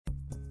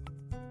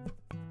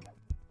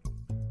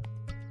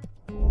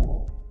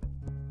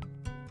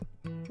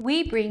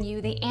We bring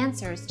you the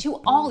answers to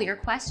all your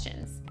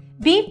questions.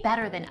 Be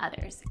better than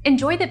others.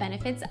 Enjoy the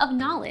benefits of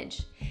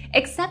knowledge.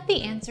 Accept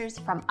the answers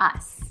from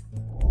us.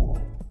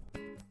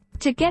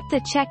 To get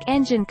the check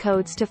engine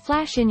codes to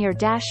flash in your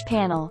dash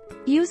panel,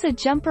 use a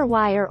jumper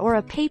wire or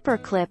a paper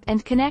clip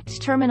and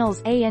connect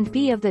terminals A and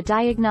B of the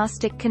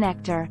diagnostic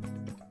connector.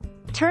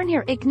 Turn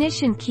your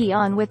ignition key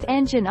on with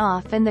engine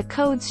off and the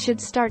codes should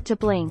start to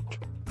blink.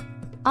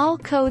 All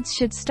codes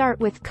should start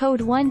with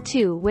code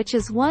 12, which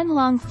is one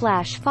long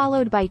flash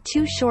followed by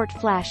 2 short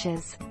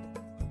flashes.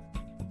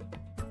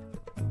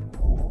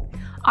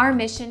 Our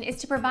mission is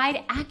to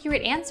provide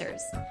accurate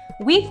answers.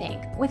 We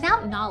think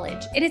without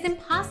knowledge, it is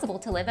impossible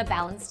to live a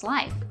balanced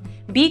life.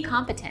 Be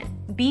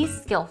competent, be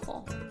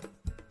skillful.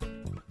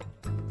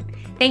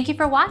 Thank you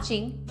for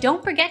watching.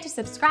 Don't forget to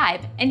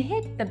subscribe and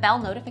hit the bell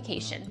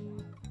notification.